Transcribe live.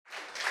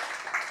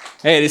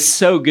Hey, it is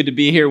so good to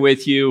be here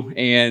with you.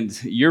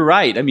 And you're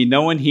right. I mean,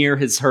 no one here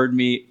has heard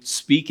me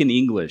speak in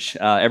English.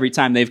 Every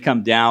time they've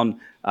come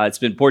down, it's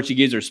been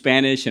Portuguese or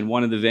Spanish in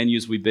one of the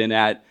venues we've been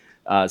at.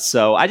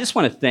 So I just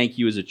want to thank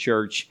you as a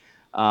church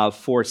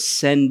for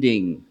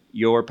sending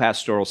your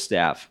pastoral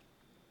staff.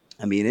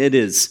 I mean, it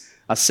is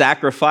a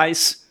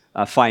sacrifice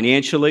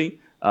financially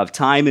of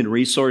time and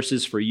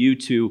resources for you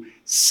to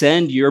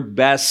send your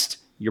best,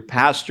 your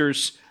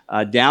pastors,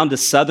 down to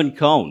Southern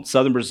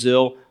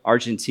Brazil,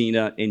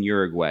 Argentina, and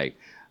Uruguay.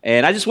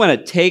 And I just want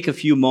to take a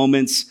few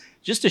moments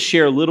just to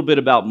share a little bit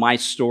about my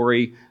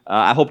story.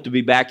 I hope to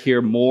be back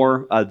here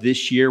more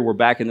this year. We're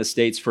back in the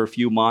States for a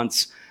few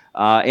months.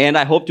 And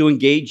I hope to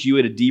engage you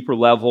at a deeper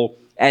level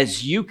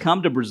as you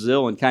come to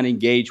Brazil and kind of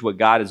engage what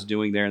God is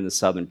doing there in the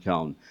Southern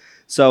Cone.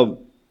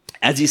 So,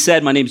 as he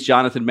said, my name is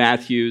Jonathan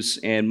Mathews,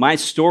 and my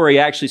story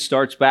actually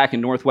starts back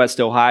in Northwest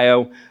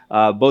Ohio.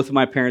 Both of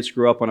my parents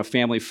grew up on a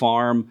family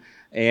farm.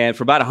 And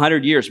for about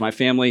 100 years, my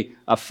family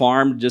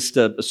farmed just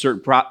a certain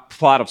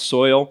plot of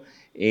soil.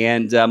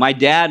 And my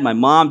dad, my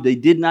mom, they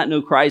did not know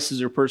Christ as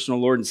their personal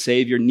Lord and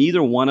Savior.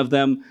 Neither one of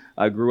them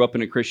grew up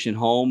in a Christian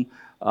home.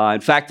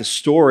 In fact, the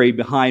story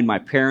behind my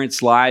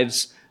parents'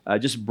 lives,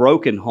 just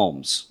broken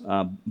homes.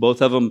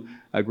 Both of them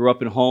grew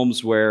up in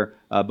homes where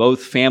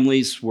both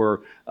families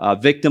were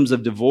victims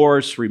of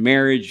divorce,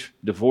 remarriage,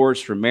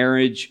 divorce,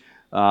 remarriage,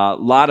 a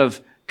lot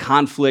of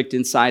conflict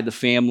inside the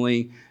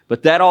family.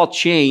 But that all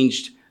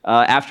changed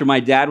after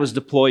my dad was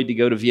deployed to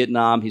go to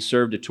Vietnam. He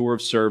served a tour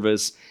of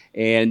service.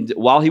 And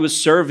while he was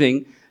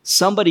serving,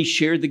 somebody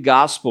shared the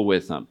gospel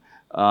with him.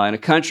 In a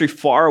country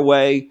far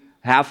away,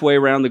 halfway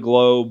around the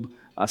globe,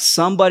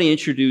 somebody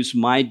introduced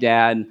my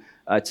dad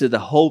to the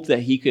hope that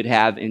he could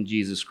have in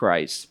Jesus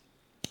Christ.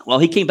 Well,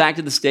 he came back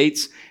to the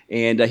States,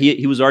 and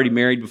he was already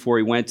married before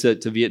he went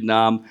to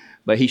Vietnam,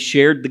 but he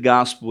shared the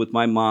gospel with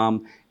my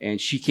mom,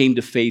 and she came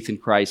to faith in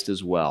Christ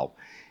as well.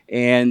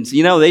 And,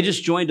 you know, they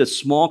just joined a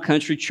small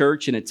country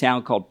church in a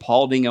town called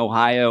Paulding,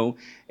 Ohio.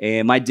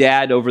 And my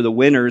dad, over the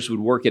winters, would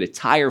work at a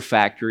tire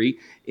factory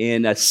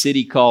in a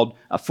city called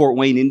Fort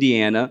Wayne,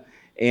 Indiana.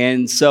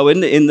 And so in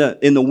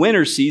the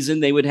winter season,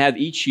 they would have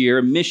each year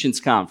a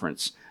missions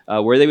conference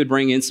where they would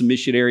bring in some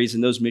missionaries,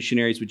 and those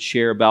missionaries would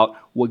share about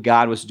what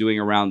God was doing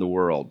around the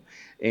world.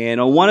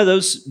 And on one of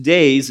those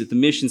days at the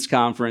missions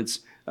conference,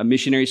 a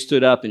missionary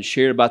stood up and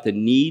shared about the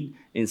need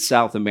in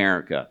South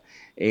America.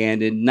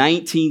 And in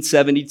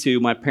 1972,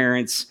 my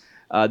parents,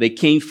 they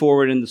came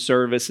forward in the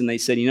service and they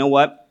said, you know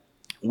what?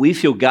 We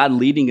feel God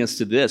leading us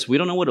to this. We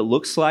don't know what it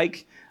looks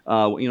like.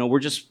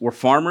 We're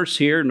farmers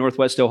here in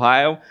Northwest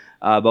Ohio,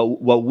 but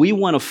what we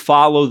want to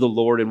follow the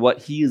Lord and what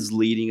He is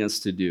leading us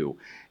to do.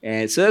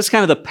 And so that's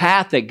kind of the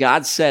path that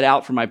God set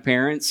out for my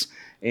parents.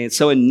 And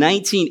so in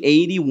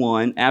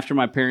 1981, after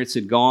my parents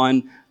had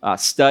gone,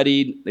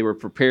 studied, they were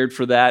prepared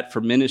for that, for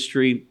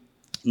ministry.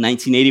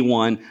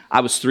 1981, I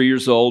was 3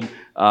 years old.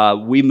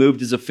 We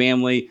moved as a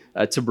family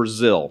to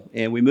Brazil,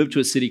 and we moved to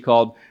a city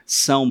called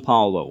São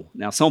Paulo.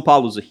 Now, São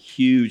Paulo is a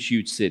huge,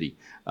 huge city.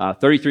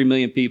 33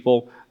 million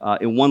people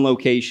in one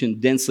location,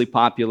 densely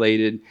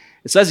populated.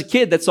 And so as a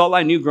kid, that's all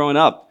I knew growing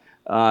up.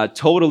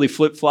 Totally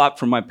flip-flopped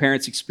from my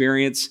parents'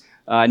 experience.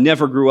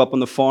 Never grew up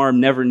on the farm,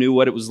 never knew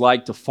what it was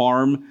like to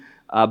farm,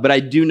 but I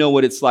do know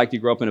what it's like to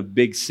grow up in a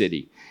big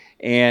city.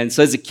 And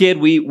so as a kid,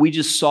 we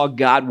just saw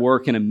God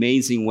work in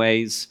amazing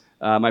ways.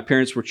 My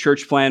parents were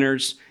church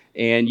planters,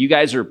 and you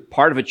guys are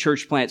part of a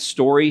church plant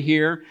story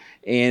here,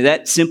 and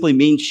that simply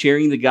means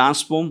sharing the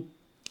gospel,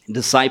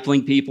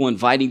 discipling people,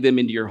 inviting them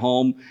into your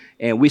home,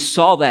 and we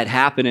saw that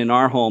happen in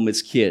our home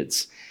as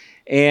kids.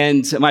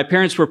 And my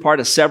parents were part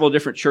of several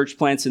different church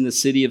plants in the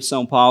city of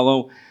São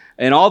Paulo,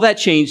 and all that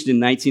changed in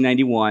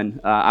 1991.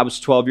 I was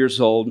 12 years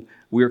old.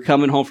 We were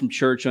coming home from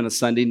church on a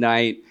Sunday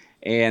night,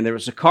 and there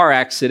was a car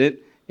accident,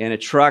 and a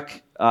truck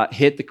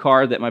hit the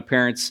car that my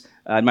parents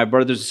and my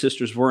brothers and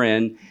sisters were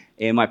in,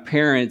 and my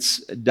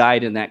parents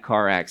died in that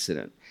car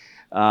accident.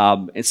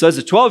 And so as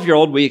a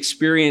 12-year-old, we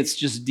experienced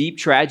just deep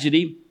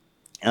tragedy,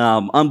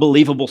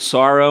 unbelievable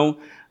sorrow.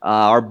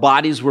 Our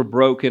bodies were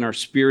broken, our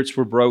spirits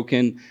were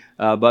broken,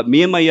 but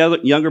me and my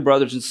younger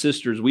brothers and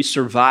sisters, we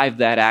survived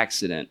that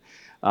accident.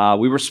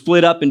 We were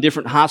split up in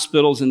different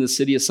hospitals in the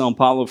city of São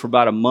Paulo for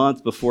about a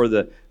month before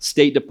the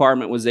State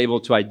Department was able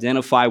to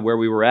identify where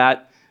we were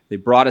at. They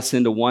brought us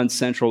into one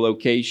central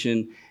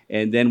location,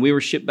 and then we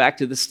were shipped back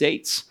to the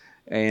States,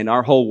 and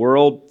our whole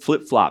world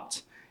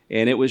flip-flopped.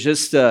 And it was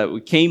just,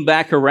 we came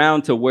back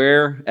around to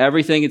where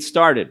everything had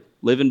started,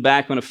 living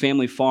back on a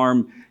family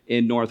farm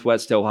in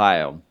Northwest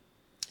Ohio.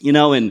 You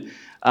know, and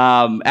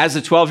as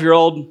a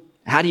 12-year-old,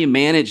 how do you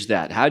manage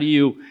that? How do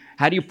you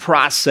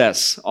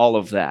process all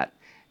of that?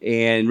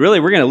 And really,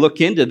 we're going to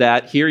look into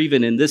that here,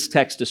 even in this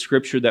text of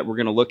Scripture that we're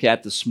going to look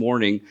at this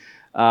morning,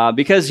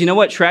 because you know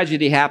what?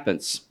 Tragedy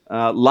happens.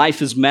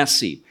 Life is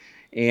messy.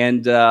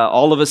 And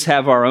all of us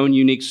have our own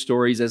unique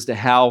stories as to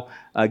how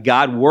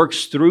God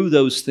works through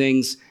those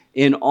things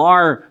in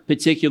our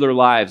particular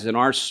lives, in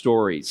our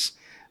stories.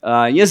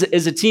 As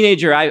a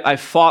teenager, I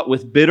fought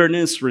with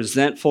bitterness,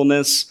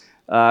 resentfulness,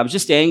 I was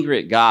just angry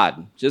at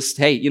God. Just,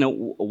 hey,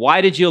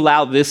 why did you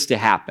allow this to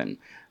happen?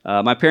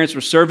 My parents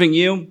were serving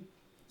you,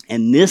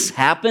 and this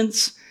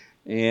happens.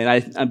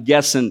 And I'm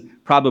guessing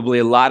probably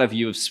a lot of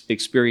you have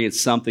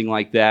experienced something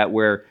like that,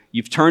 where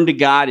you've turned to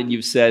God and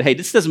you've said, hey,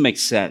 this doesn't make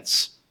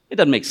sense. It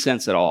doesn't make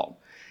sense at all.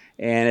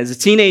 And as a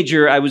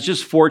teenager, I was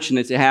just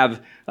fortunate to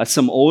have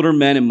some older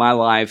men in my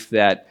life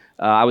that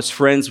I was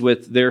friends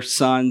with their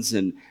sons,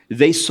 and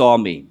they saw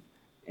me.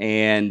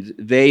 And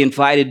they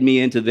invited me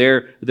into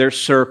their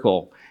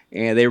circle,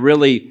 and they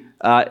really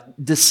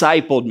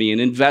discipled me and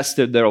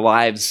invested their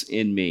lives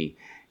in me.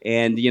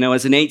 And,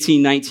 as an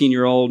 18,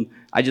 19-year-old,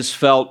 I just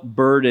felt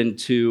burdened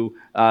to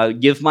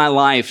give my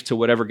life to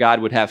whatever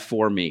God would have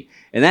for me.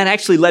 And that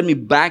actually led me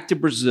back to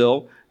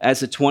Brazil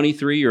as a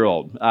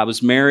 23-year-old. I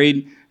was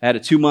married, had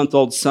a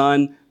 2-month-old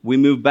son. We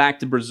moved back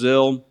to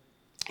Brazil.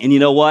 And you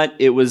know what?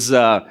 It was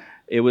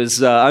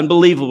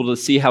unbelievable to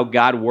see how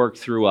God worked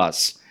through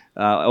us.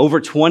 Over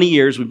 20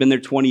 years, we've been there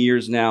 20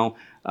 years now.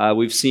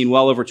 We've seen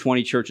well over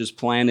 20 churches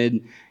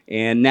planted,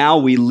 and now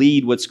we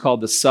lead what's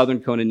called the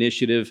Southern Cone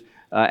Initiative,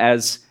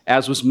 as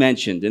was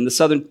mentioned. In the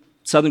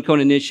Southern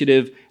Cone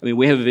Initiative,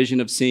 we have a vision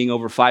of seeing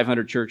over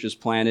 500 churches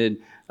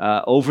planted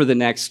over the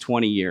next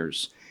 20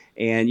 years.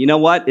 And you know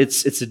what?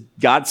 It's a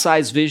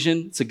God-sized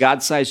vision. It's a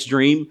God-sized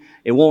dream.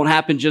 It won't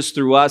happen just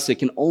through us. It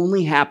can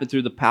only happen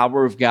through the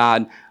power of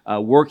God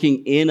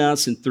working in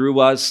us and through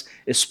us,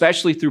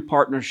 especially through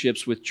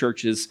partnerships with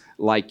churches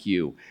like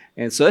you.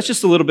 And so that's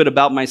just a little bit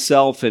about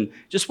myself, and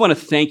just want to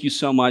thank you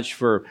so much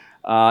for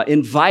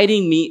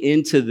inviting me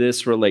into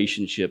this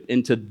relationship,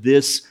 into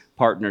this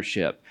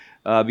partnership.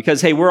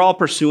 Because, hey, we're all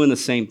pursuing the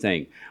same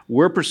thing.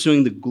 We're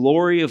pursuing the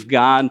glory of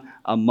God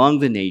among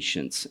the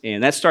nations.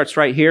 And that starts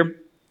right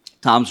here,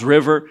 Toms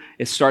River.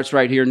 It starts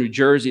right here in New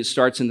Jersey. It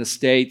starts in the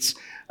States.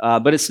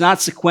 But it's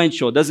not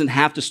sequential. It doesn't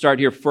have to start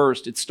here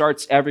first. It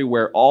starts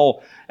everywhere,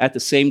 all at the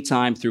same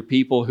time, through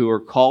people who are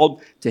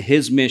called to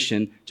his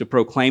mission to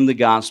proclaim the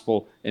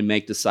gospel and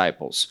make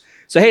disciples.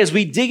 So, hey, as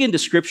we dig into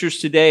scriptures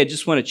today, I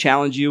just want to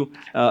challenge you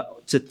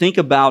to think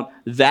about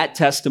that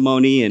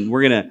testimony, and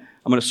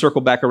I'm going to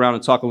circle back around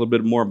and talk a little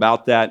bit more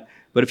about that.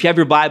 But if you have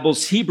your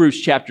Bibles,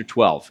 Hebrews chapter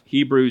 12.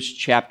 Hebrews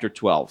chapter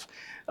 12.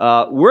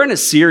 We're in a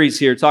series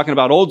here talking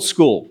about old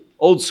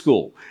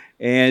school.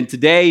 And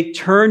today,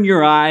 turn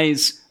your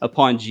eyes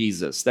upon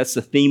Jesus. That's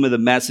the theme of the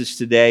message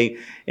today.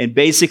 And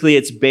basically,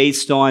 it's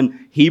based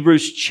on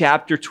Hebrews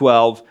chapter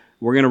 12.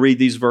 We're going to read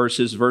these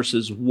verses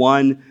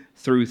 1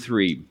 through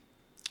 3.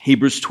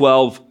 Hebrews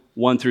 12,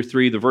 1 through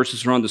 3. The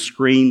verses are on the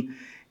screen.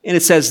 And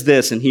it says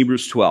this in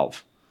Hebrews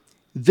 12.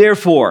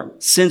 Therefore,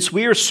 since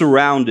we are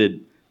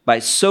surrounded by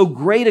so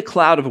great a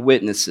cloud of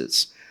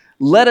witnesses,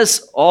 let us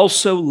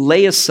also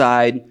lay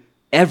aside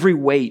every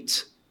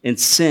weight and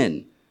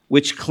sin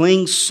which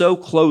clings so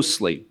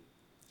closely,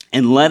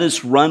 and let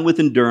us run with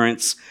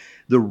endurance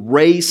the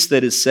race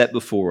that is set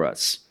before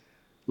us,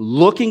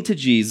 looking to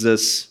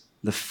Jesus,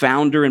 the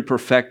founder and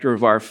perfecter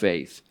of our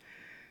faith,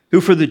 who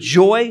for the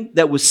joy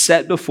that was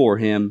set before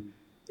him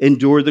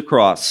endured the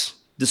cross,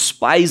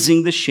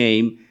 despising the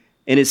shame,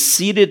 and is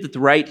seated at the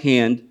right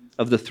hand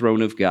of the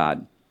throne of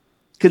God.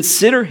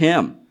 Consider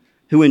him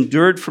who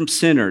endured from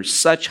sinners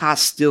such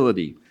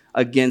hostility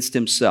against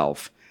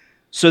himself,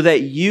 so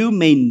that you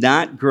may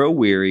not grow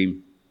weary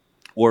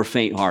or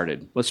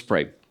faint-hearted. Let's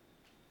pray.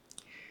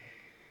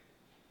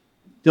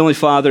 Heavenly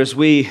Father, as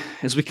we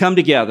come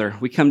together,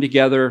 we come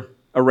together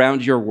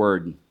around your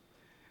word.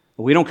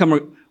 We don't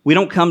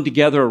come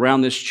together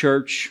around this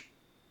church,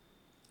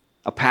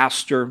 a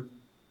pastor,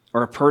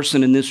 or a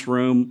person in this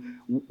room.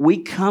 We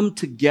come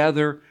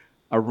together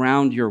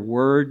around your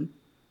word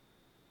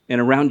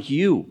and around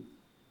you.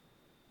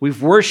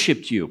 We've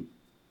worshiped you.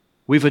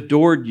 We've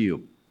adored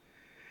you.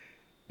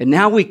 And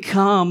now we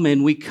come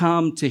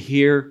to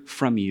hear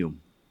from you.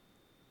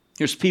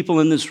 There's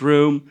people in this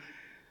room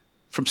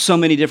from so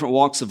many different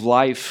walks of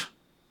life.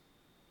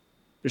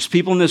 There's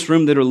people in this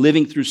room that are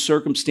living through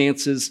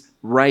circumstances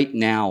right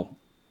now,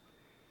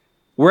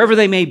 wherever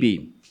they may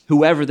be,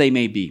 whoever they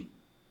may be.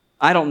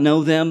 I don't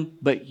know them,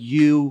 but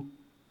you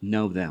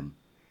know them.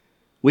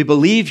 We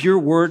believe your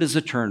word is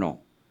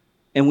eternal,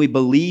 and we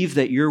believe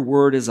that your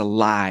word is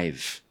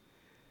alive.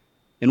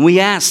 And we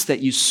ask that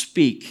you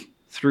speak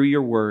through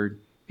your word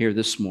here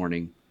this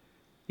morning.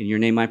 In your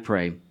name I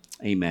pray,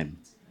 amen.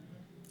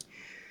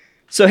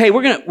 So, hey,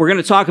 we're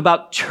gonna talk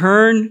about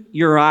turn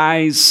your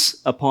eyes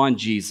upon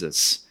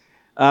Jesus.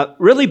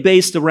 Really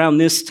based around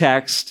this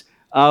text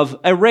of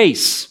a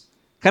race.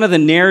 Kind of the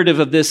narrative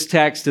of this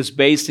text is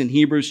based in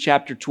Hebrews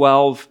chapter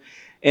 12,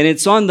 and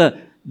it's on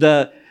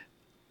the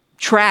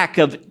track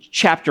of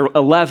chapter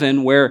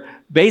 11, where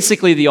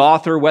basically the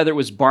author, whether it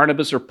was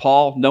Barnabas or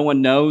Paul, no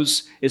one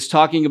knows, is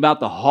talking about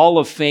the Hall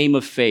of Fame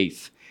of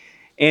faith.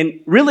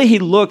 And really he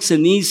looks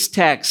in these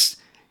texts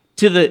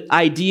to the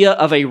idea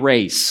of a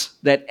race,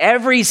 that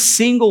every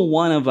single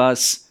one of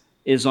us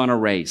is on a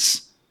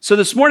race. So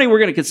this morning we're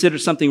going to consider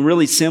something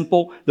really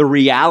simple: the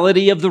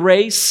reality of the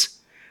race,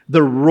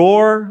 the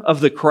roar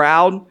of the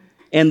crowd,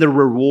 and the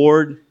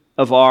reward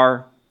of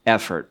our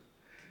effort.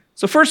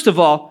 So first of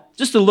all,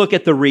 just to look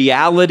at the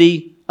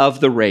reality of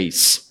the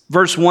race.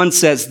 Verse 1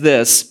 says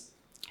this,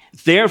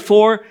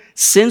 "Therefore,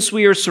 since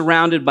we are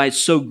surrounded by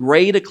so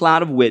great a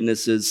cloud of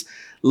witnesses,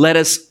 let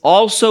us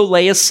also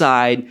lay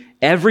aside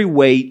every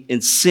weight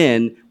and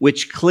sin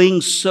which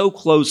clings so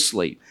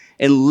closely,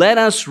 and let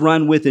us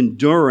run with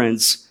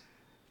endurance,"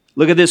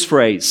 look at this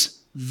phrase,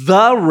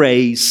 "the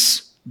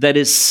race that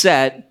is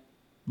set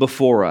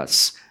before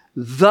us."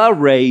 The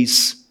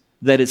race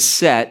that is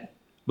set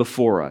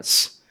before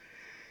us.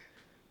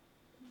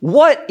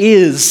 What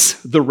is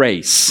the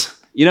race?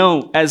 You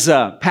know, as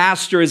a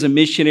pastor, as a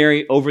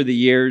missionary over the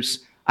years,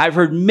 I've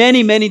heard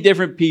many, many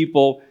different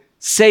people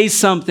say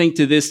something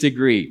to this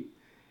degree.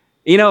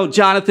 You know,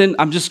 Jonathan,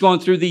 I'm just going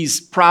through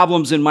these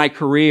problems in my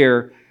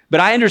career, but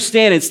I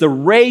understand it's the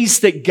race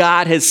that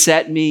God has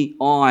set me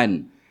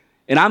on.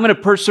 And I'm going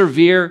to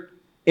persevere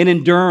in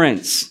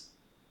endurance,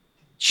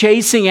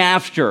 chasing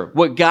after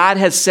what God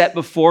has set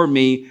before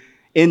me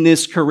in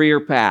this career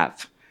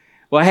path.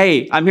 Well,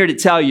 hey, I'm here to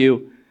tell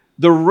you,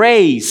 the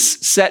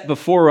race set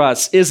before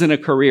us isn't a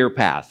career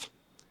path.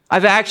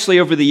 I've actually,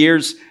 over the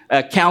years,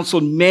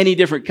 counseled many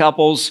different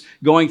couples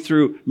going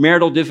through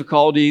marital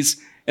difficulties,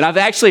 and I've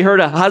actually heard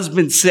a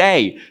husband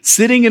say,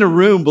 sitting in a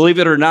room, believe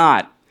it or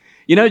not,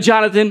 "You know,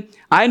 Jonathan,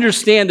 I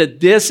understand that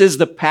this is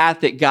the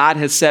path that God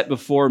has set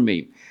before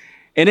me.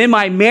 And in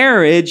my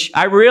marriage,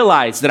 I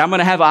realized that I'm going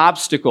to have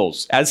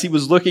obstacles," as he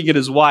was looking at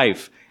his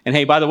wife. And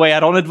hey, by the way, I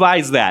don't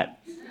advise that.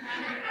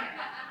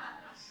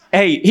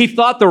 Hey, he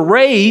thought the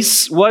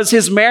race was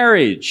his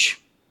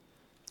marriage.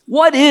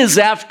 What is,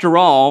 after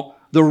all,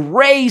 the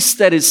race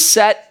that is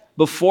set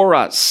before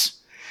us?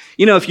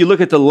 You know, if you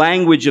look at the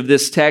language of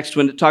this text,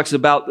 when it talks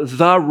about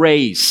the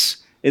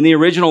race, in the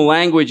original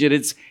language,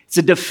 it's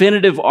a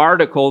definitive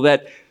article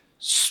that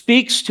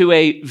speaks to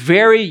a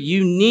very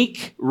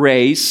unique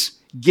race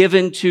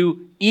given to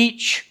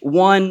each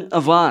one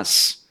of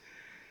us.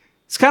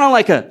 It's kind of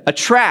like a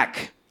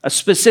track, a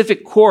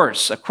specific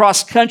course, a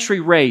cross-country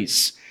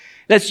race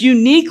that's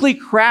uniquely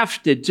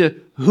crafted to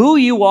who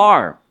you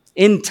are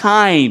in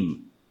time,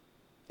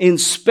 in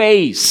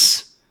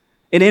space,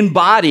 and in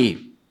body,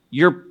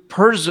 your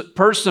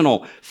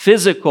personal,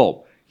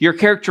 physical, your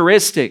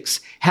characteristics,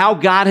 how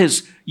God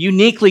has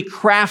uniquely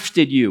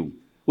crafted you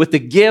with the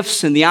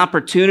gifts and the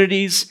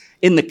opportunities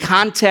in the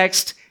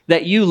context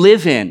that you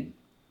live in.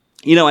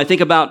 You know, I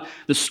think about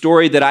the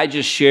story that I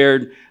just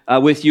shared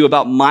with you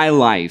about my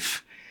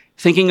life,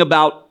 thinking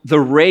about the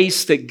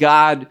race that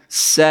God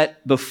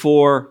set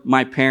before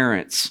my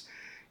parents.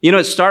 You know,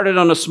 it started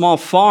on a small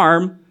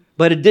farm,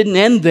 but it didn't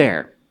end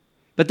there.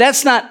 But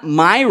that's not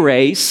my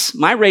race.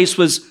 My race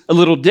was a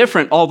little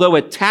different, although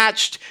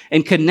attached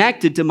and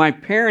connected to my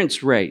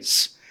parents'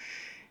 race.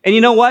 And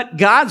you know what?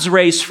 God's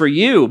race for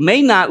you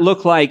may not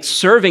look like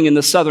serving in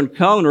the Southern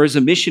Cone or as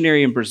a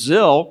missionary in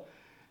Brazil,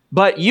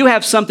 but you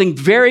have something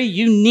very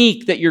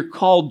unique that you're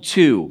called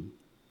to.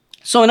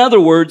 So in other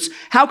words,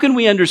 how can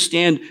we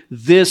understand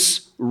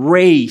this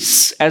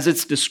race as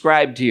it's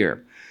described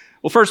here?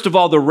 Well, first of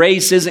all, the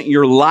race isn't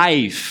your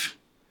life.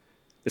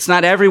 It's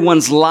not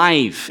everyone's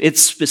life.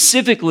 It's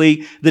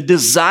specifically the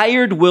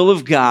desired will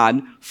of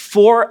God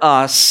for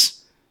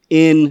us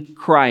in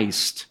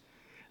Christ.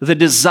 The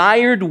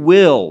desired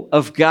will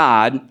of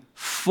God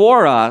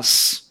for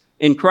us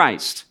in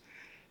Christ.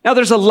 Now,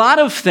 there's a lot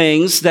of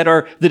things that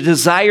are the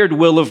desired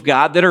will of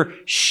God that are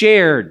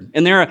shared,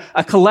 and they're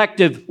a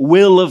collective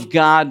will of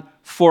God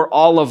for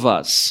all of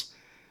us.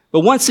 But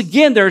once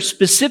again, there are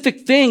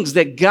specific things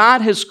that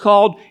God has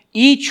called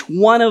each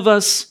one of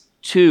us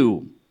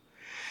to.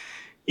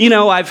 You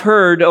know, I've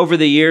heard over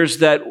the years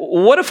that,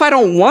 what if I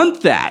don't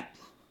want that?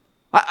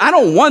 I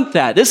don't want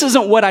that. This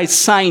isn't what I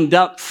signed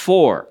up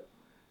for.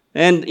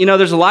 And, you know,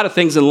 there's a lot of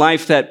things in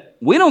life that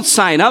we don't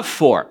sign up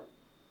for.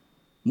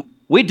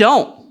 We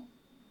don't.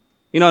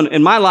 You know,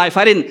 in my life,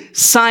 I didn't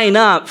sign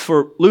up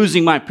for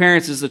losing my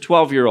parents as a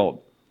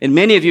 12-year-old. And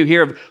many of you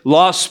here have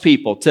lost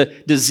people to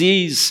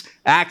disease,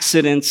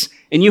 accidents,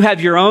 and you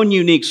have your own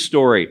unique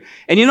story.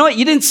 And you know what?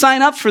 You didn't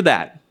sign up for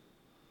that.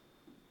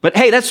 But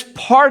hey, that's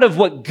part of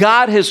what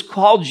God has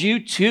called you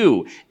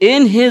to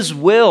in His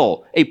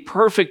will, a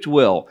perfect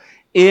will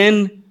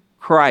in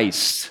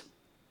Christ.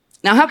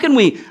 Now, how can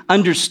we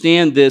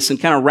understand this and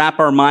kind of wrap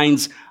our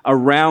minds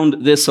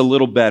around this a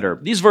little better?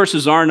 These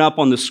verses aren't up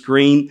on the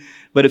screen,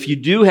 but if you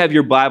do have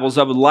your Bibles,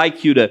 I would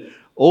like you to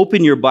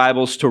open your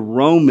Bibles to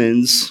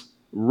Romans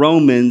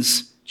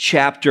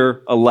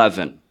chapter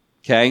 11,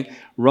 okay?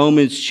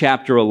 Romans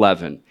chapter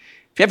 11.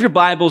 If you have your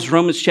Bibles,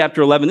 Romans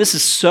chapter 11, this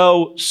is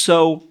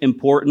so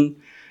important,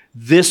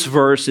 this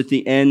verse at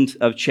the end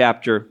of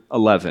chapter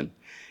 11.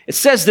 It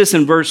says this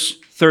in verse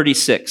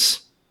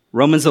 36,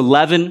 Romans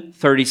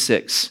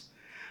 11:36.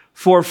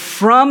 For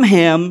from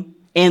Him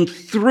and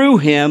through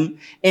Him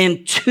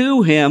and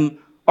to Him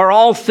are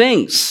all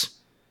things.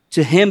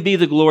 To Him be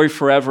the glory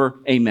forever.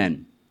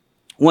 Amen.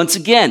 Once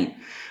again,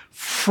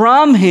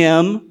 from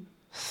Him,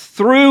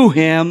 through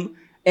Him,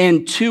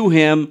 and to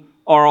Him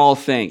are all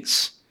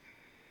things.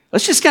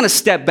 Let's just kind of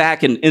step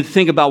back and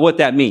think about what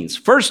that means.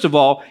 First of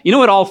all, you know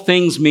what all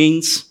things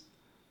means?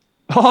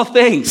 All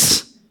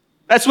things.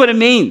 That's what it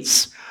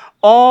means.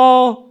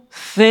 All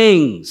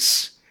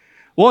things.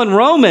 Well, in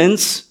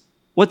Romans,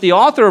 what the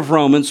author of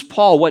Romans,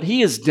 Paul, what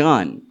he has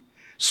done,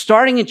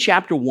 starting in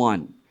chapter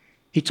 1,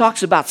 he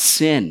talks about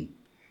sin.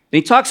 And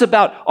he talks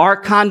about our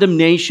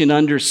condemnation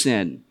under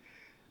sin.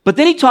 But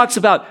then he talks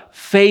about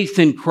faith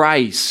in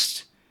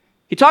Christ.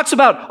 He talks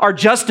about our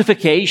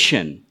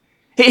justification.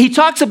 He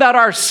talks about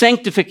our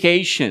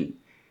sanctification.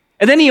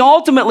 And then he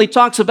ultimately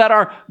talks about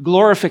our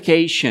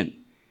glorification.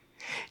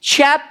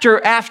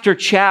 Chapter after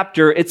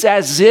chapter, it's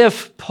as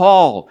if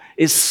Paul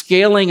is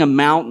scaling a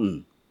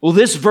mountain. Well,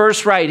 this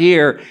verse right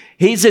here,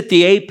 he's at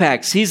the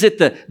apex. He's at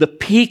the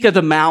peak of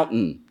the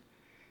mountain.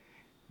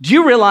 Do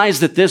you realize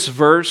that this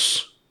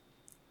verse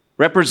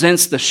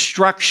represents the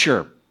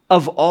structure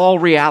of all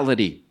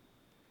reality?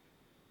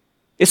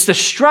 It's the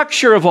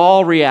structure of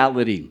all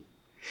reality.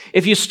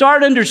 If you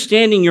start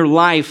understanding your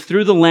life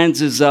through the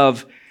lenses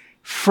of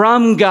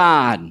from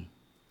God,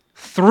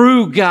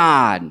 through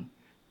God,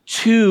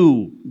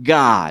 to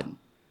God.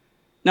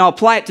 Now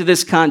apply it to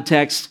this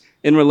context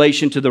in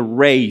relation to the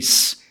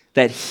race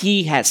that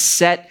he has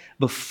set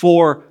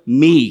before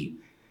me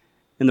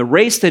and the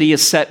race that he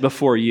has set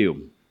before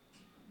you.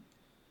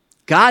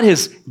 God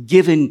has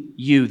given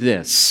you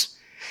this.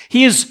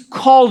 He has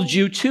called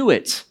you to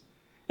it.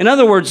 In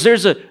other words,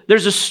 there's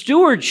a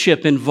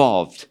stewardship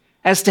involved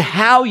as to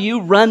how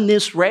you run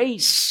this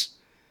race.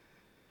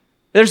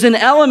 There's an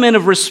element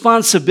of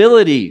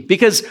responsibility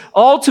because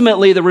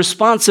ultimately the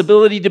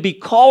responsibility to be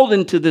called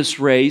into this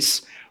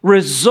race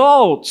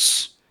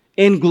results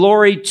in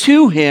glory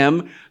to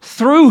him,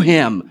 through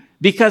him,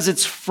 because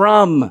it's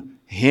from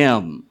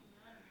him.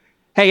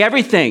 Hey,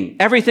 everything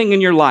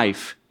in your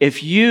life,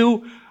 if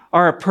you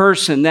are a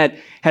person that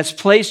has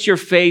placed your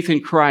faith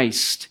in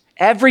Christ,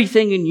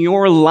 everything in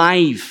your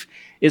life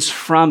is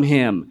from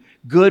him.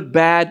 Good,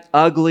 bad,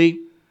 ugly,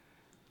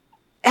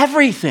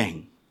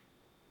 everything.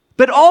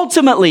 But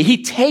ultimately,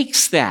 he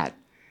takes that,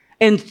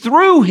 and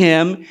through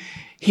him,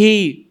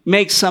 he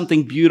makes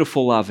something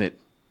beautiful of it.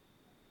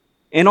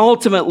 And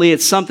ultimately,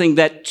 it's something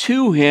that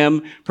to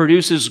him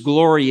produces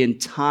glory in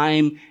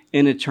time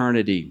and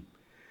eternity.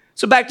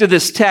 So back to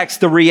this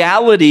text, the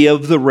reality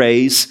of the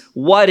race,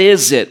 what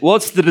is it? Well,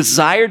 it's the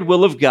desired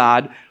will of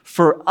God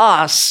for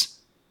us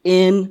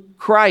in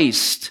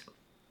Christ,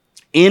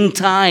 in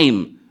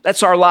time.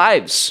 That's our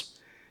lives.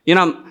 You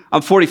know,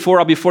 I'm 44,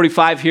 I'll be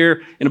 45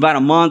 here in about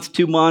a month,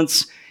 2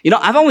 months. You know,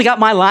 I've only got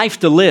my life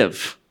to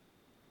live.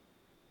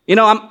 You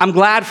know, I'm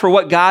glad for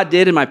what God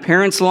did in my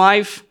parents'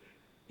 life.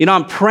 You know,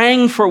 I'm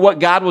praying for what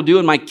God will do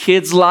in my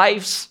kids'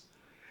 lives.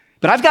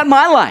 But I've got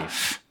my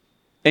life,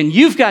 and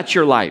you've got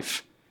your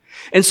life.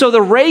 And so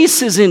the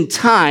race is in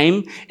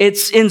time,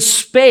 it's in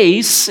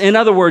space, in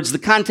other words, the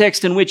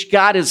context in which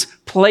God has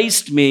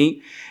placed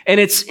me, and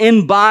it's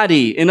in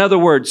body, in other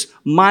words,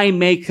 my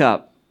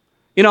makeup.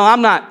 You know,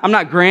 I'm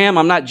not Graham,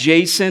 I'm not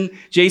Jason.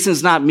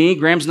 Jason's not me,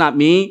 Graham's not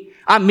me.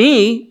 I'm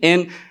me,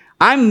 and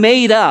I'm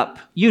made up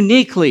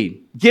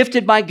uniquely,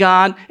 gifted by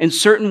God in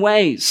certain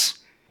ways.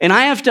 And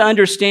I have to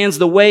understand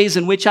the ways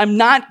in which I'm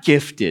not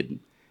gifted,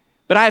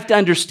 but I have to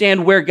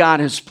understand where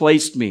God has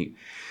placed me.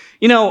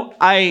 You know,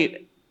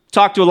 I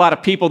talk to a lot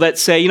of people that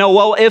say, you know,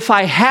 well, if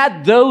I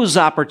had those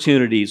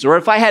opportunities, or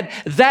if I had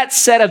that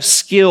set of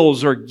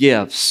skills or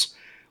gifts.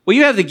 Well,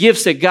 you have the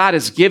gifts that God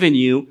has given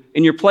you,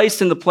 and you're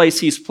placed in the place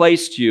he's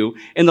placed you,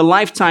 in the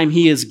lifetime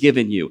he has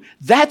given you.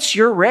 That's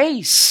your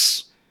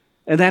race,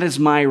 and that is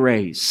my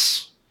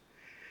race.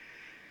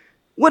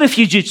 What if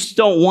you just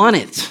don't want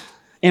it?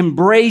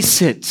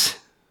 Embrace it.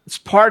 It's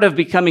part of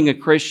becoming a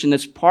Christian.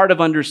 It's part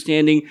of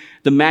understanding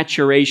the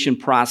maturation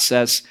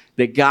process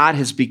that God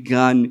has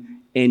begun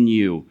in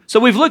you. So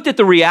we've looked at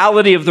the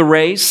reality of the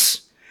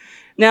race.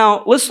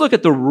 Now, let's look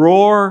at the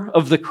roar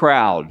of the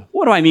crowd.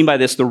 What do I mean by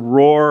this, the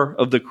roar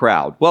of the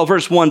crowd? Well,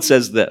 verse 1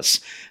 says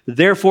this,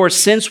 "Therefore,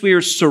 since we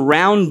are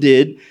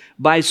surrounded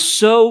by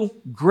so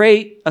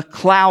great a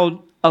cloud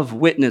of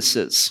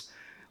witnesses."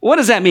 What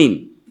does that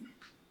mean?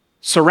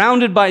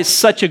 Surrounded by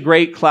such a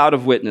great cloud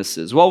of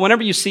witnesses. Well,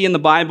 whenever you see in the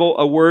Bible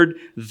a word,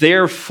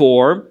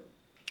 therefore,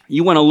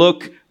 you want to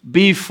look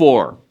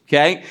before,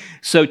 okay?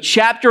 So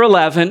chapter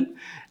 11,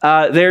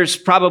 there's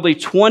probably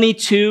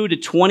 22 to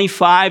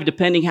 25,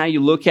 depending how you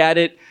look at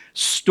it,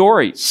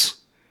 stories.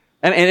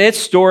 And it's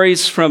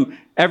stories from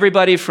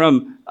everybody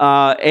from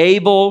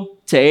Abel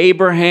to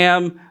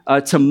Abraham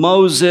to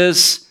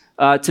Moses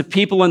to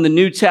people in the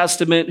New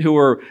Testament who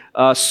were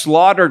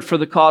slaughtered for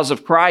the cause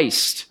of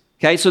Christ.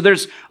 Okay, so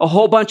there's a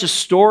whole bunch of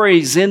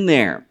stories in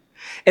there.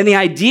 And the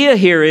idea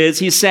here is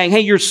he's saying,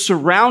 hey, you're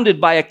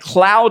surrounded by a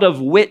cloud of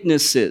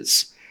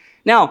witnesses.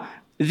 Now,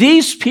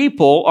 these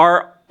people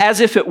are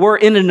as if it were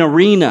in an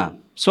arena.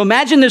 So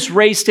imagine this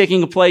race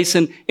taking place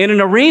in an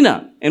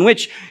arena in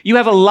which you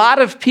have a lot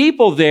of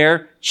people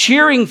there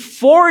cheering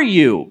for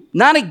you,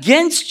 not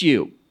against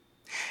you.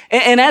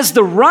 And as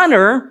the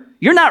runner,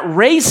 you're not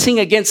racing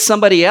against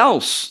somebody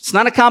else. It's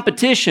not a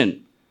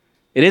competition.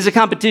 It is a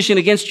competition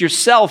against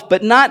yourself,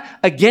 but not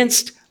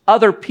against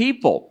other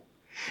people.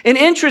 And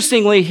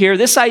interestingly here,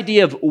 this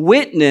idea of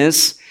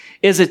witness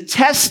is a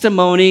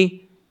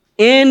testimony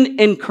in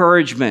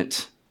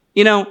encouragement.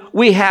 You know,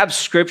 we have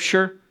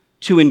Scripture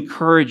to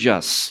encourage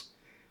us,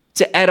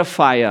 to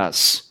edify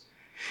us.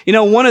 You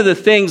know, one of the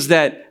things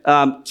that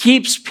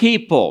keeps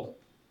people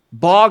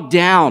bogged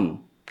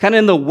down, kind of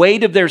in the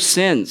weight of their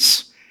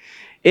sins,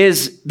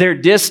 is their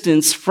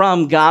distance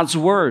from God's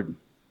Word.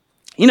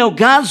 You know,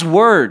 God's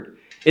Word,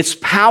 it's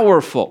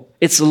powerful,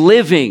 it's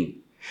living.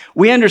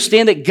 We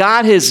understand that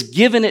God has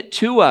given it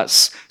to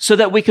us so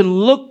that we can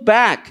look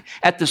back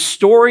at the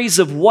stories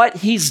of what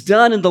He's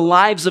done in the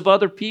lives of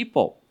other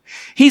people.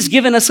 He's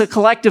given us a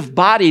collective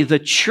body, the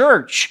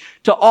church,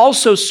 to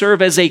also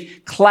serve as a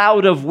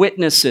cloud of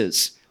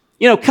witnesses.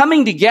 You know,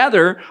 coming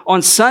together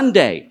on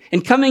Sunday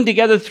and coming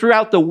together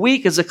throughout the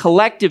week as a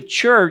collective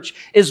church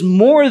is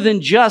more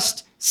than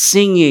just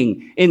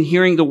singing and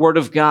hearing the Word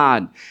of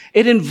God.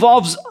 It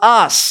involves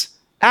us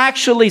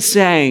actually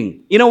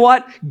saying, you know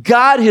what?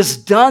 God has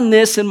done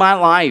this in my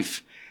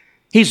life.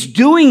 He's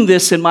doing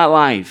this in my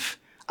life.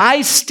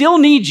 I still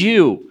need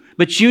you,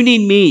 but you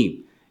need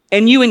me.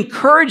 And you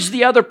encourage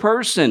the other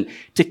person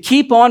to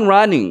keep on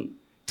running,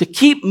 to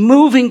keep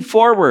moving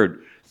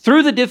forward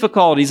through the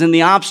difficulties and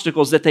the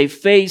obstacles that they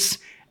face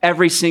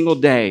every single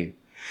day.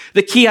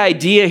 The key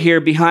idea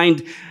here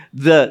behind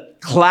the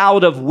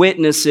cloud of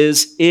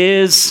witnesses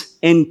is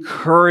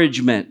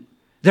encouragement.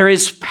 There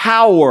is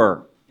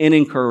power in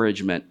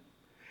encouragement.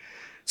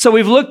 So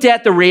we've looked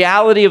at the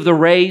reality of the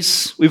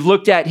race. We've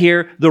looked at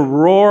here the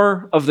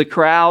roar of the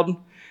crowd.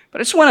 But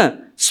I just want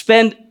to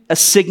spend a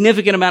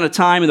significant amount of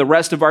time in the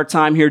rest of our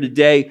time here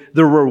today,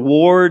 the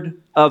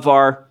reward of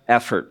our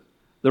effort.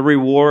 The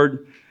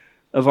reward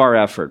of our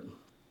effort.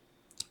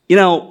 You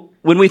know,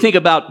 when we think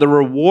about the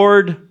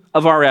reward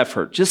of our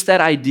effort, just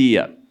that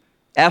idea,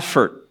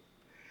 effort,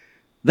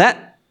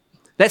 that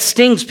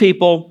stings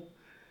people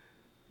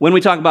when we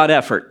talk about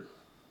effort.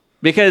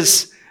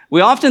 Because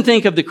we often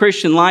think of the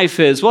Christian life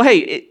as, well,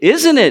 hey,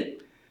 isn't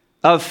it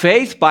of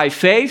faith by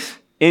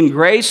faith, in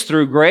grace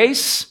through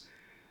grace?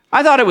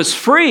 I thought it was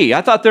free.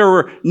 I thought there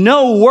were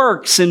no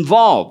works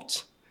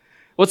involved.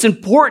 Well, it's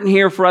important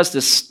here for us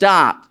to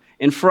stop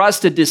and for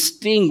us to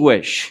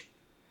distinguish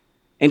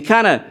and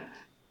kind of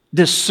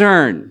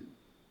discern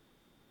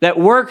that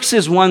works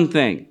is one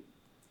thing,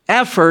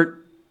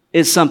 effort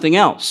is something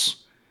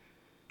else.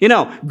 You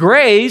know,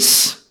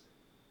 grace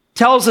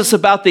tells us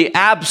about the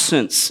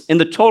absence and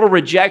the total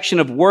rejection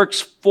of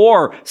works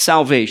for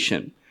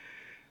salvation.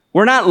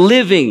 We're not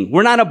living,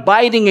 we're not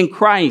abiding in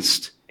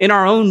Christ in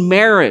our own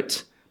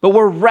merit, but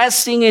we're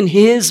resting in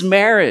His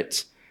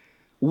merit.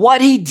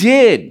 What He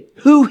did,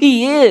 who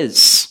He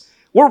is.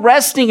 We're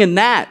resting in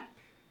that.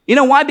 You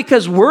know why?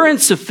 Because we're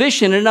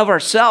insufficient in and of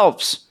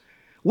ourselves.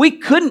 We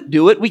couldn't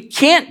do it, we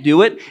can't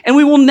do it, and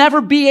we will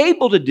never be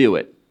able to do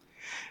it.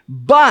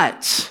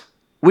 But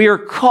we are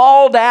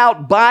called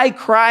out by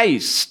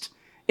Christ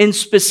in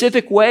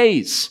specific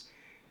ways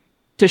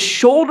to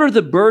shoulder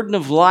the burden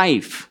of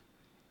life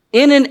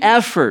in an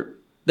effort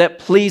that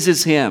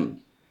pleases Him.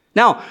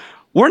 Now,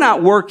 we're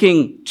not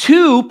working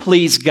to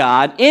please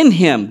God in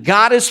Him.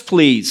 God is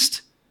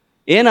pleased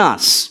in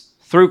us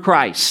through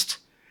Christ.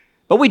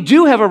 But we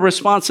do have a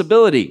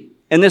responsibility,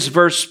 and this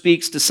verse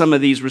speaks to some of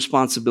these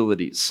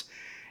responsibilities.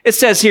 It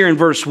says here in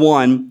verse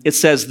 1, it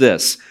says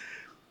this,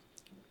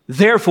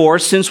 "Therefore,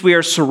 since we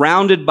are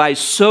surrounded by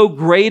so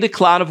great a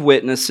cloud of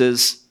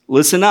witnesses,"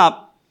 listen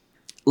up,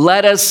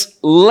 "let us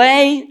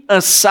lay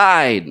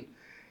aside."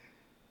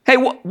 Hey,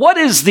 what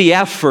is the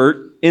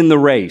effort in the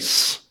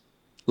race?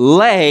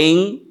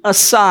 Laying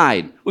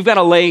aside. We've got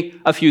to lay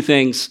a few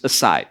things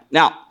aside.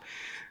 Now,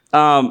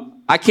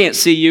 I can't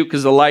see you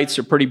because the lights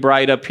are pretty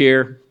bright up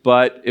here,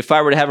 but if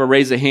I were to have a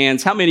raise of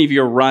hands, how many of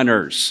you are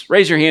runners?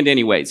 Raise your hand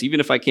anyways, even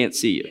if I can't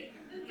see you.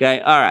 Okay,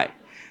 all right.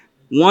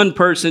 One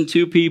person,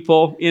 two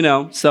people, you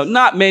know, so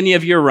not many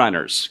of you are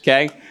runners,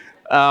 okay?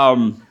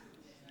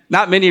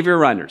 Not many of you are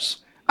runners.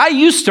 I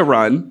used to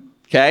run,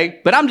 okay,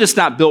 but I'm just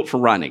not built for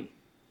running,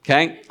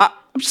 okay? I'm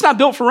just not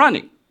built for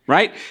running,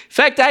 right? In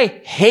fact, I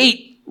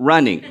hate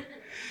running.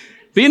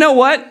 But you know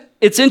what?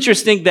 It's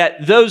interesting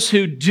that those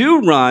who do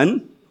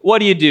run, what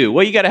do?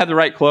 Well, you got to have the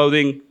right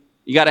clothing.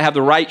 You got to have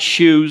the right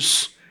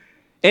shoes.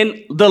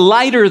 And the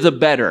lighter, the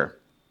better,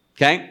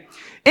 okay?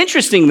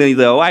 Interestingly,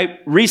 though, I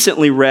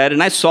recently read,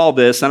 and I saw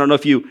this, I don't know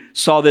if you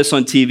saw this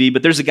on TV,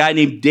 but there's a guy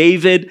named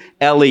David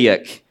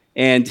Elliott,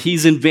 and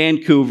he's in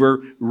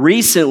Vancouver.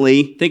 Recently,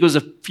 I think it was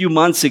a few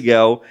months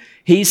ago,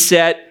 he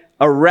set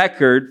a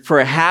record for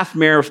a half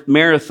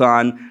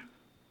marathon,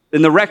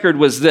 and the record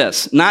was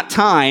this, not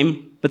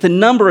time, but the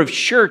number of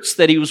shirts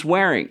that he was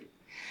wearing.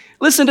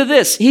 Listen to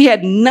this. He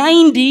had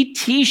 90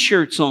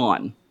 T-shirts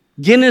on,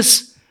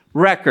 Guinness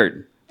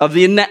record.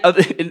 And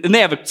they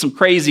have some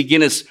crazy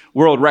Guinness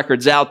World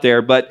Records out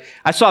there, but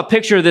I saw a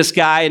picture of this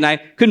guy, and I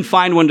couldn't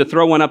find one to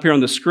throw one up here on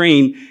the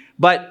screen,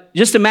 but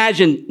just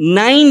imagine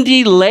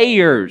 90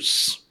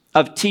 layers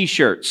of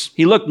T-shirts.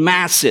 He looked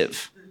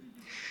massive.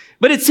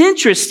 But it's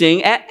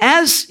interesting,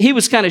 as he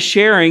was kind of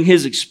sharing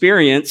his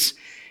experience,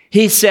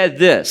 he said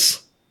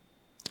this,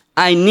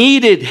 "I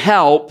needed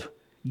help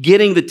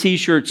getting the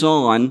T-shirts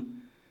on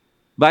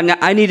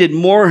but I needed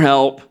more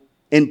help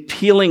in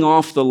peeling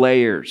off the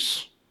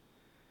layers.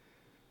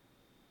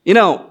 You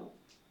know,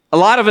 a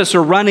lot of us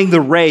are running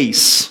the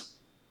race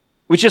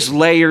with just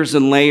layers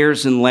and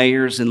layers and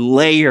layers and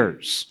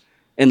layers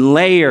and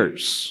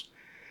layers.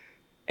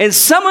 And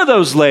some of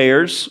those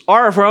layers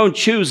are of our own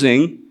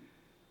choosing,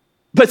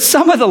 but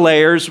some of the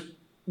layers,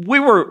 we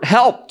were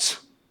helped.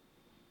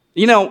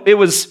 You know, it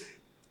was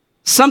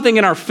something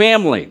in our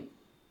family,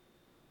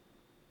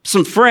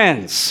 some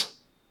friends,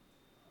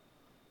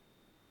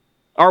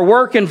 our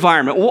work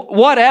environment,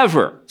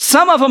 whatever.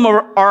 Some of them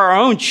are our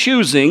own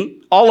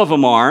choosing, all of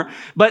them are,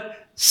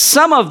 but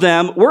some of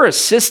them were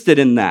assisted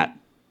in that.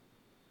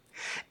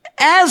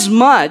 As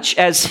much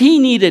as he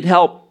needed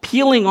help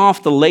peeling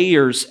off the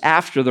layers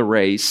after the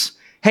race,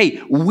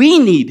 hey, we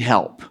need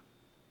help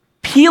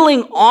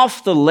peeling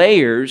off the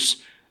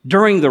layers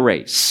during the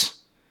race.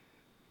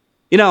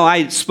 You know,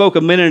 I spoke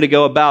a minute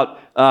ago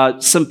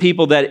about some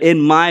people that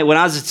when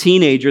I was a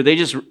teenager,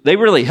 they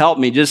really helped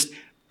me just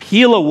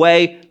peel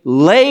away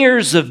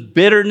layers of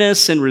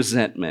bitterness and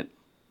resentment.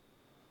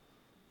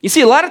 You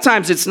see, a lot of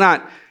times it's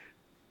not,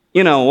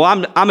 you know,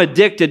 well, I'm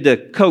addicted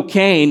to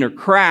cocaine or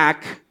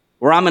crack,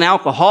 or I'm an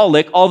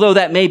alcoholic, although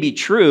that may be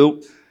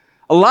true.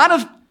 A lot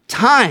of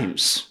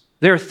times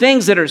there are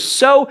things that are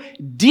so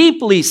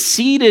deeply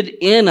seated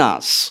in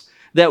us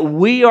that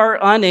we are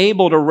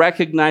unable to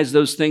recognize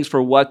those things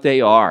for what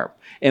they are.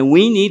 And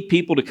we need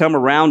people to come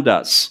around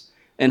us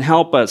and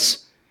help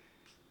us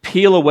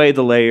peel away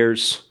the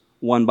layers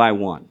one by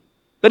one.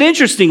 But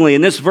interestingly,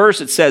 in this verse,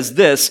 it says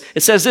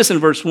this in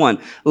verse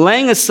 1,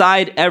 laying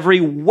aside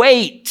every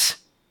weight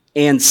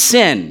and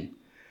sin.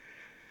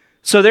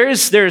 So there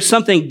is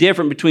something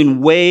different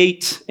between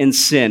weight and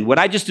sin. What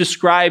I just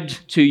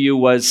described to you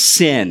was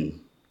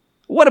sin.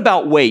 What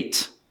about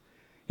weight?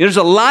 There's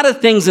a lot of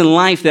things in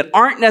life that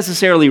aren't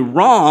necessarily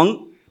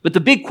wrong, but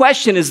the big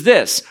question is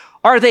this: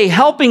 are they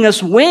helping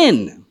us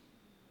win?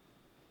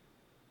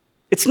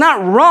 It's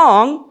not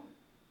wrong,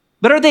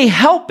 but are they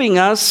helping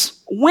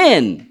us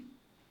win?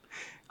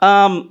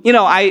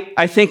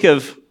 I think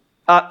of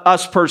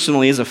us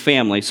personally as a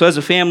family. So as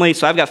a family,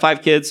 I've got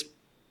 5 kids,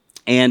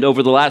 and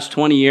over the last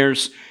 20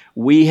 years,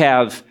 we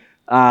have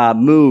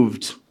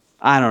moved,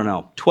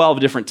 12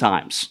 different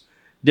times.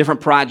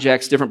 Different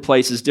projects, different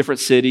places,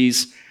 different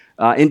cities,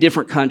 in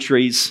different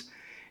countries.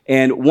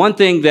 And one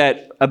thing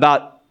that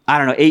about,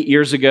 8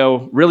 years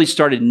ago really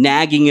started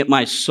nagging at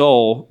my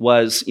soul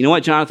was, you know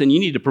what, Jonathan, you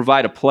need to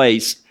provide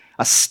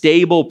a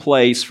stable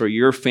place for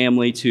your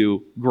family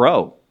to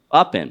grow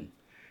up in.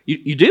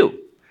 You do.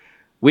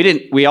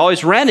 We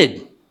always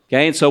rented,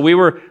 okay? And so we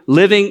were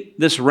living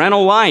this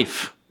rental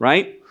life,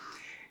 right?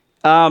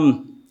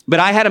 But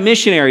I had a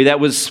missionary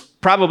that was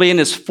probably in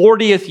his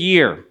 40th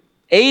year,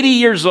 80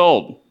 years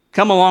old,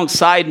 come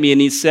alongside me, and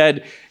he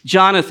said,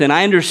 Jonathan,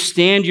 I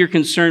understand your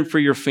concern for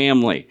your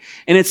family,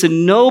 and it's a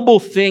noble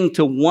thing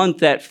to want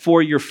that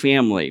for your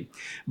family,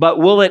 but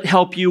will it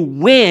help you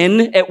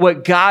win at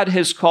what God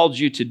has called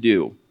you to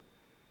do?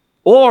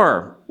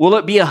 Or will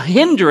it be a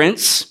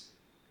hindrance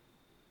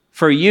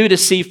for you to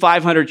see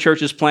 500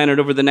 churches planted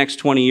over the next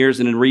 20 years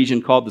in a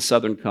region called the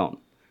Southern Cone?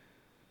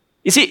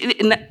 You see,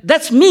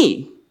 that's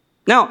me.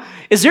 Now,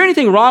 is there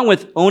anything wrong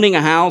with owning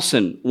a house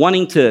and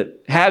wanting to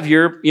have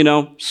your,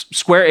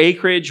 square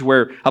acreage,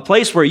 a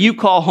place where you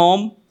call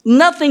home?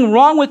 Nothing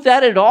wrong with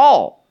that at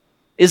all.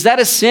 Is that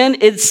a sin?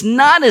 It's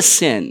not a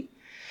sin.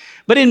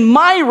 But in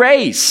my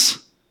race,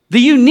 the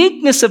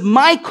uniqueness of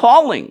my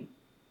calling,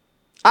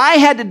 I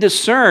had to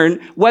discern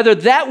whether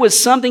that was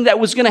something that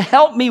was going to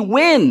help me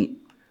win,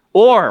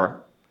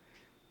 or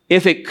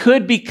if it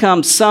could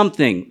become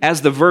something,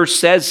 as the verse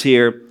says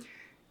here,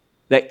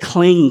 that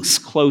clings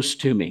close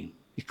to me.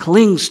 It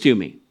clings to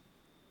me.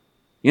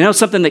 You know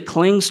something that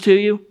clings to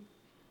you?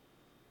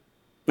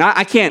 Now,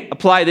 I can't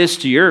apply this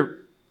to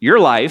your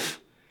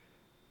life,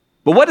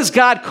 but what has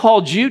God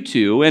called you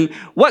to, and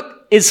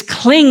what is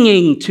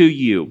clinging to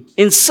you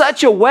in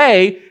such a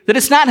way that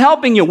it's not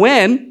helping you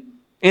win,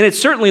 and it's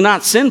certainly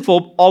not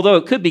sinful, although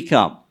it could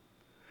become?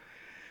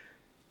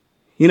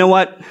 You know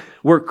what?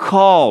 We're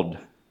called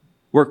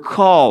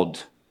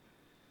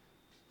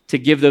to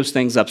give those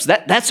things up. So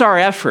that's our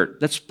effort.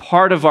 That's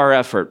part of our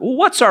effort. Well,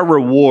 what's our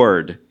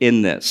reward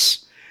in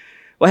this?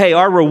 Well, hey,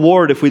 our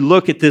reward, if we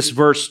look at this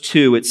verse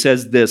 2, it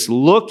says this: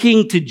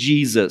 looking to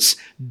Jesus.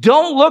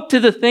 Don't look to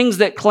the things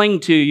that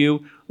cling to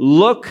you.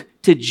 Look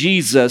to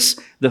Jesus,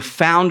 the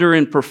founder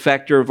and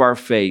perfecter of our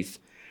faith.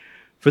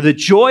 For the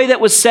joy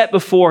that was set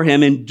before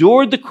him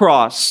endured the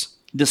cross,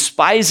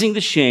 despising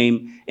the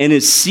shame, and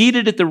is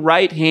seated at the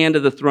right hand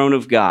of the throne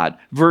of God.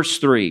 Verse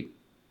 3,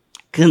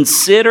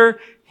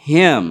 consider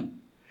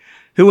him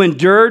who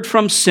endured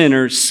from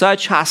sinners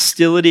such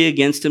hostility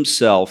against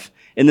himself,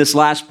 in this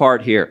last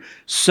part here,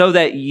 so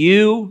that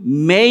you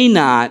may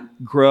not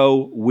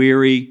grow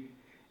weary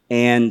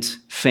and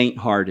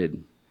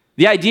faint-hearted.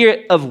 The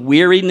idea of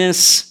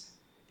weariness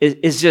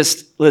is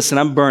just, listen,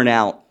 I'm burnt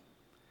out.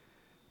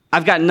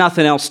 I've got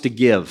nothing else to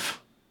give.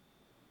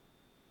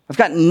 I've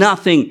got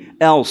nothing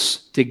else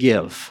to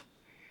give.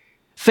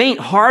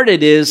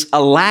 Faint-hearted is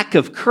a lack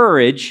of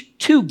courage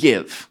to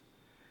give.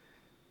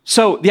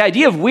 So the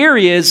idea of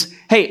weary is,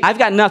 hey, I've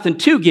got nothing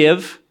to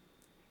give.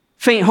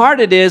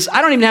 Faint-hearted is, I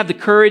don't even have the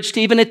courage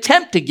to even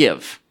attempt to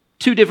give.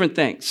 Two different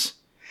things.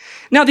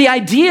 Now, the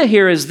idea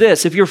here is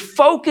this. If you're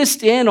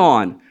focused in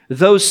on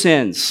those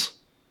sins,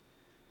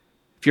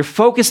 if you're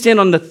focused in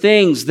on the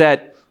things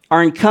that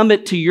are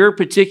incumbent to your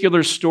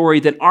particular story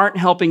that aren't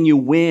helping you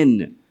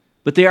win,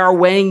 but they are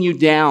weighing you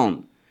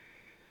down,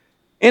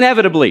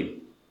 inevitably,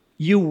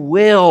 you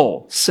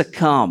will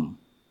succumb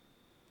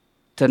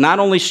to not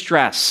only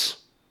stress,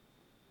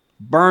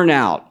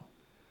 burnout,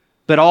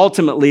 but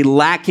ultimately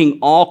lacking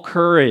all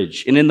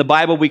courage. And in the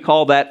Bible, we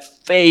call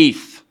that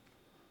faith,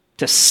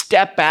 to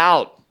step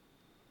out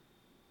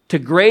to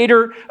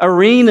greater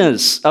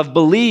arenas of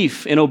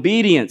belief and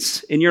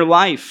obedience in your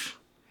life.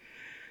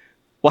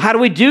 Well, how do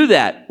we do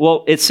that?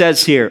 Well, it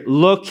says here,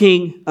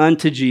 looking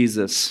unto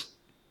Jesus.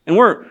 And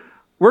we're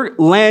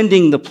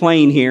landing the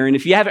plane here. And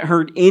if you haven't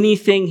heard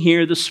anything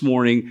here this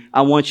morning,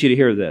 I want you to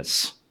hear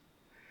this.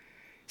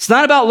 It's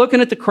not about looking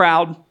at the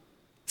crowd.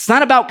 It's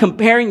not about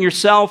comparing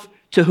yourself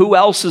to who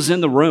else is in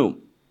the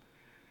room.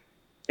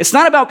 It's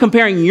not about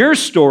comparing your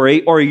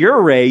story or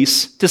your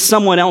race to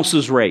someone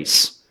else's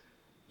race.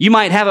 You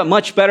might have it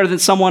much better than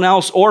someone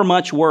else or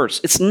much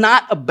worse. It's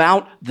not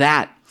about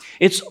that.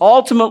 It's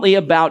ultimately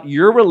about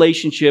your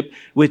relationship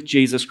with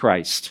Jesus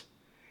Christ.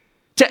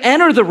 To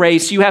enter the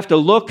race, you have to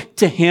look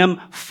to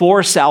Him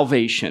for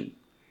salvation.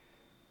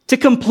 To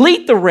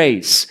complete the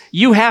race,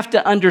 you have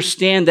to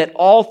understand that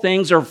all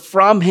things are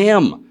from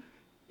Him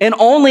and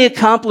only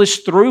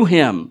accomplished through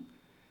Him.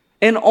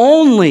 And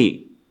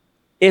only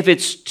if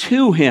it's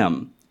to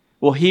Him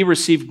will He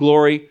receive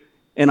glory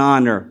and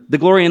honor, the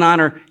glory and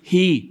honor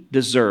He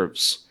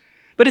deserves.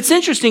 But it's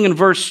interesting in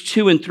verse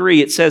 2 and 3,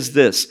 it says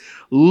this,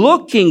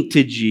 looking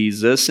to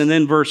Jesus, and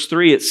then verse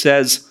 3, it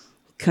says,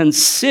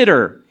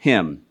 consider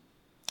Him.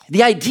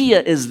 The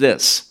idea is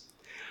this,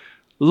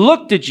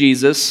 look to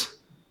Jesus,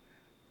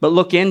 but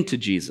look into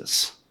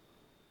Jesus.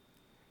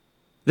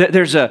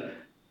 There's a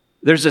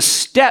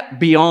step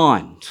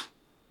beyond.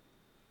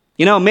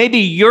 You know, maybe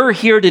you're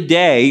here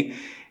today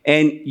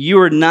and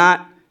you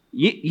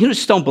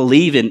just don't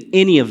believe in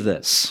any of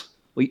this.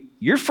 Well,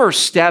 your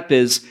first step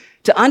is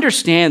to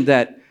understand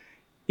that,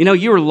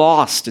 you're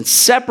lost and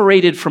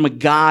separated from a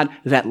God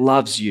that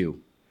loves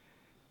you.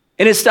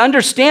 And it's to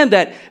understand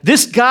that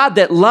this God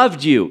that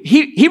loved you,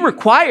 He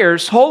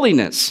requires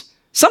holiness,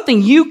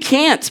 something you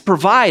can't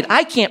provide,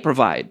 I can't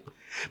provide.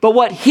 But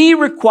what He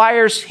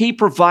requires, He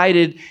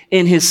provided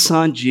in His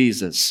Son,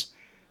 Jesus,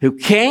 who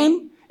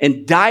came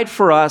and died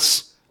for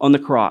us on the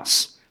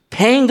cross,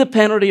 paying the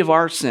penalty of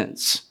our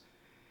sins.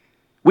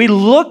 We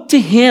look to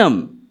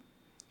Him,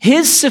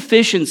 His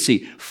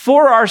sufficiency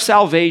for our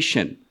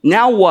salvation.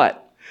 Now what?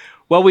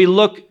 Well, we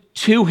look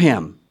to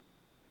Him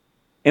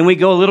and we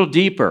go a little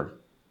deeper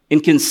in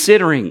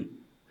considering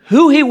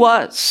who He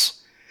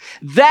was.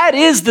 That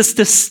is the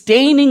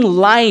sustaining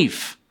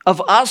life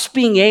of us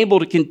being able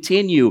to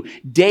continue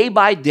day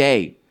by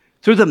day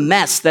through the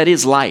mess that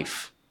is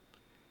life.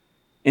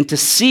 And to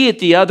see at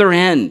the other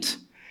end,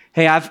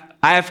 hey, I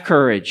have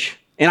courage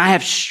and I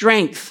have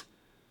strength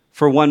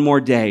for one more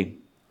day.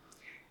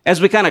 As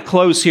we kind of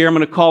close here, I'm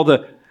going to call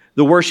the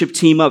worship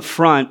team up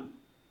front.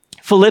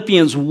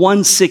 Philippians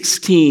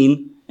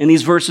 1:16, and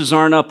these verses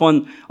aren't up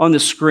on the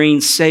screen,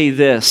 say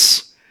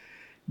this,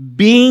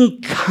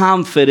 being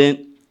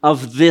confident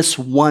of this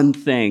one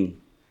thing.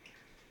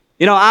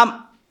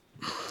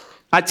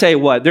 I tell you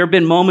what, there have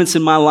been moments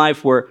in my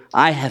life where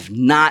I have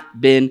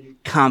not been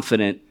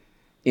confident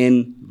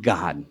in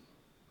God.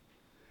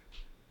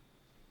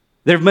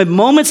 There have been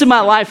moments in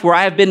my life where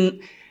I have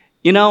been,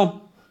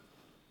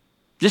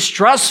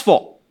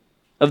 distrustful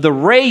of the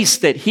race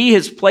that He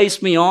has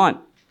placed me on.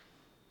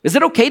 Is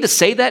it okay to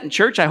say that in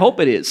church? I hope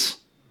it is.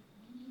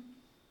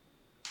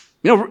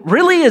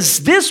 Really,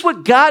 is this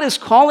what God is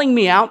calling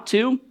me out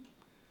to?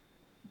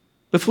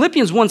 But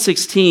Philippians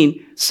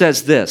 1:16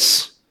 says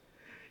this,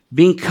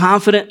 being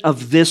confident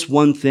of this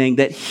one thing,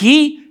 that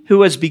He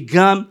who has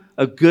begun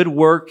a good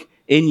work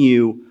in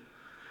you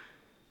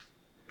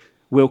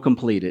will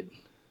complete it.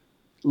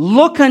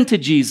 Look unto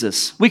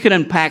Jesus. We could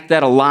unpack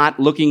that a lot,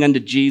 looking unto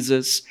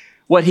Jesus,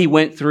 what He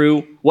went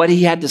through, what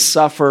He had to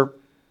suffer,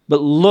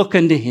 but look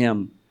unto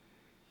Him.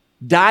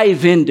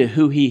 Dive into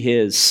who He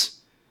is.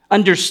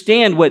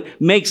 Understand what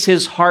makes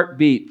His heart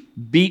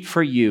beat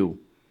for you,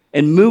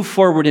 and move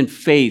forward in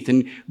faith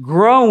and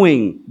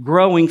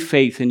growing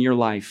faith in your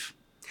life.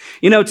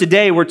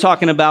 Today we're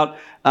talking about,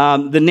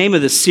 the name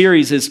of the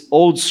series is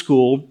Old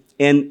School,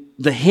 and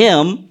the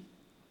hymn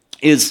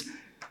is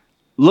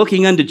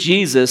looking unto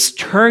Jesus,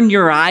 turn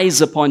your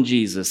eyes upon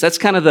Jesus. That's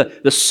kind of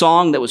the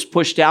song that was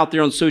pushed out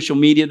there on social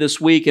media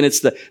this week, and it's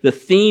the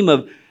theme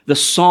of the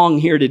song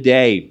here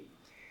today.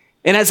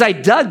 And as I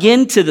dug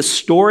into the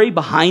story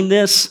behind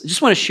this, I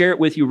just want to share it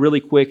with you really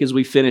quick as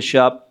we finish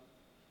up.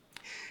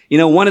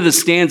 One of the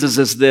stanzas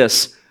is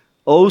this,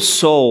 O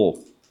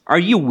soul, are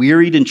you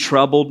wearied and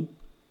troubled?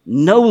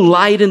 No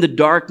light in the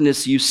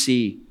darkness you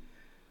see.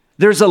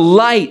 There's a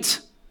light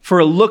for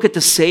a look at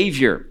the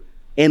Savior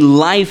and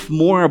life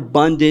more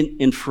abundant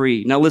and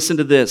free. Now listen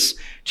to this.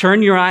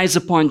 Turn your eyes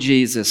upon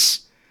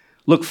Jesus.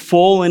 Look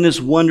full in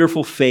his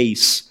wonderful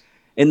face,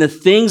 and the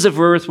things of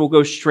earth will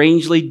go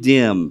strangely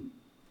dim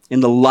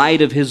in the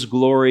light of his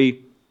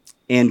glory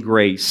and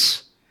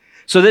grace.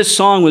 So this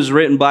song was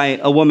written by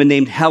a woman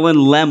named Helen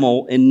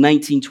Lemmel in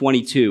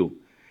 1922,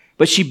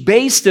 but she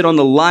based it on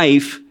the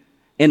life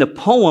in a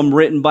poem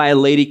written by a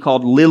lady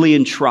called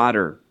Lillian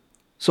Trotter.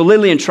 So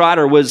Lillian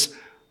Trotter was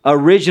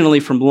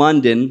originally from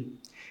London,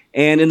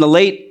 and in the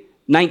late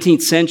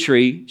 19th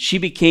century, she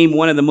became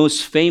one of the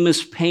most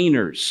famous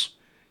painters.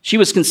 She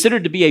was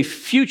considered to be a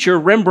future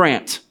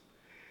Rembrandt.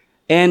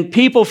 And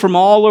people from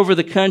all over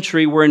the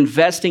country were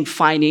investing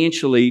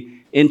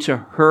financially into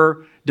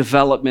her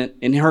development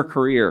and her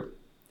career.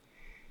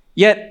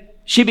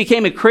 Yet she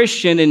became a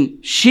Christian,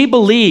 and she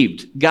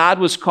believed God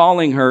was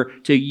calling her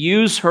to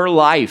use her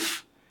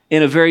life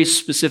in a very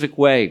specific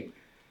way,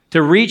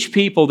 to reach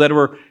people that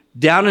were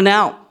down and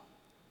out.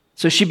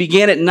 So she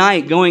began at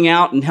night going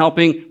out and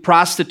helping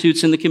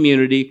prostitutes in the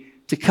community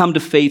to come to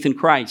faith in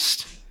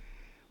Christ.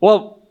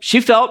 Well, she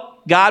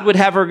felt God would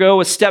have her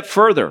go a step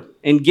further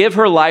and give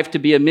her life to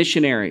be a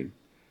missionary.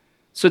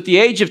 So at the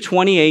age of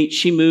 28,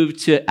 she moved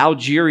to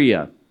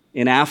Algeria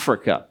in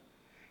Africa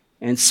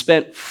and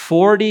spent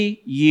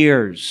 40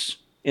 years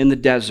in the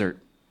desert,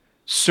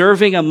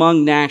 serving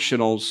among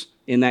nationals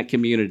in that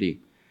community.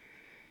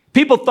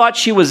 People thought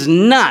she was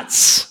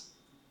nuts,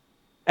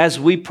 as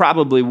we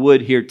probably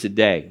would here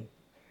today.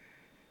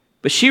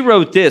 But she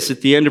wrote this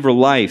at the end of her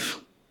life: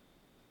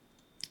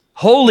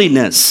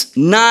 "Holiness,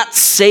 not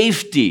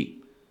safety,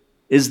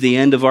 is the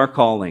end of our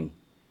calling.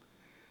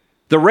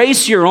 The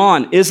race you're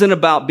on isn't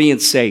about being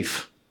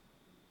safe.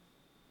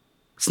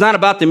 It's not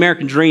about the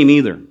American dream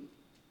either.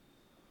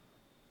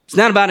 It's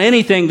not about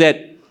anything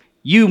that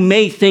you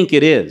may think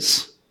it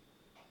is.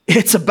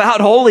 It's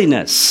about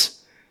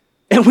holiness.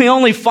 And we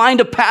only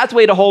find a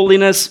pathway to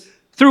holiness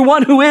through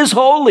one who is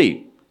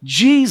holy,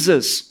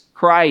 Jesus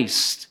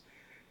Christ."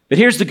 But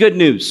here's the good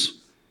news.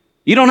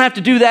 You don't have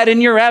to do that in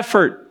your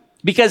effort,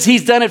 because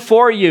he's done it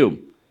for you,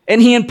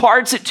 and he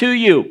imparts it to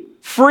you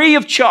free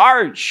of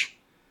charge.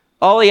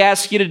 All he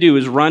asks you to do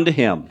is run to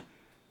him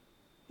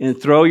and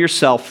throw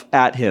yourself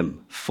at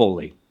him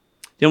fully.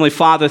 Heavenly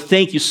Father,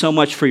 thank you so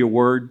much for your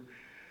word.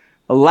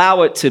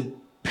 Allow it to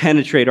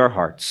penetrate our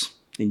hearts.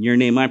 In your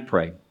name I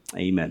pray.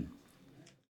 Amen.